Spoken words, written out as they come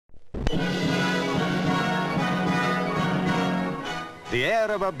The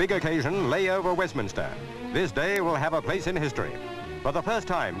air of a big occasion lay over Westminster. This day will have a place in history. For the first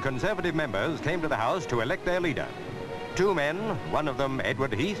time, Conservative members came to the House to elect their leader. Two men, one of them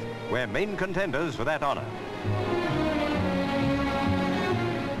Edward Heath, were main contenders for that honour.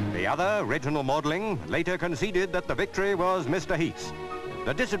 The other, Reginald Maudling, later conceded that the victory was Mr. Heath's.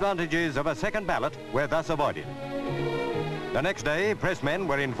 The disadvantages of a second ballot were thus avoided. The next day, pressmen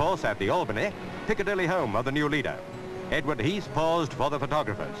were in force at the Albany, Piccadilly home of the new leader. Edward Heath paused for the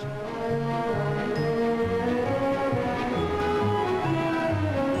photographers.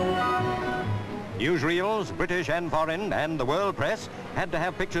 Newsreels, British and foreign, and the world press had to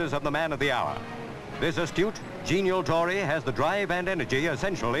have pictures of the man of the hour. This astute, genial Tory has the drive and energy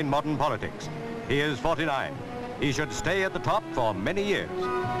essential in modern politics. He is 49. He should stay at the top for many years.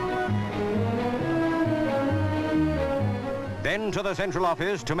 Then to the Central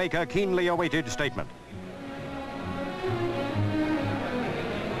Office to make a keenly awaited statement.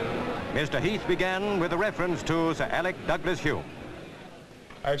 Mr. Heath began with a reference to Sir Alec Douglas-Home.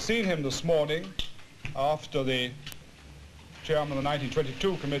 I've seen him this morning after the chairman of the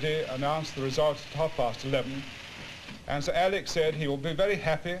 1922 committee announced the results at 11:30, and Sir Alec said he will be very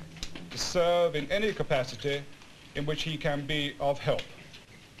happy to serve in any capacity in which he can be of help.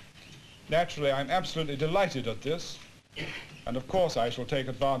 Naturally, I'm absolutely delighted at this, and of course I shall take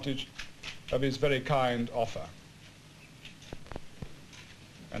advantage of his very kind offer.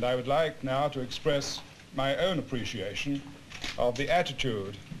 And I would like now to express my own appreciation of the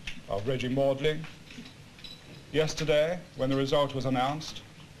attitude of Reginald Maudling yesterday when the result was announced,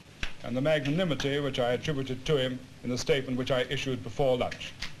 and the magnanimity which I attributed to him in the statement which I issued before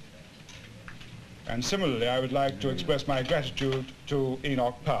lunch. And similarly, I would like to express my gratitude to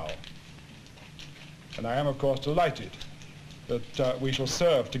Enoch Powell. And I am, of course, delighted that we shall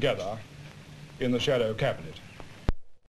serve together in the shadow cabinet.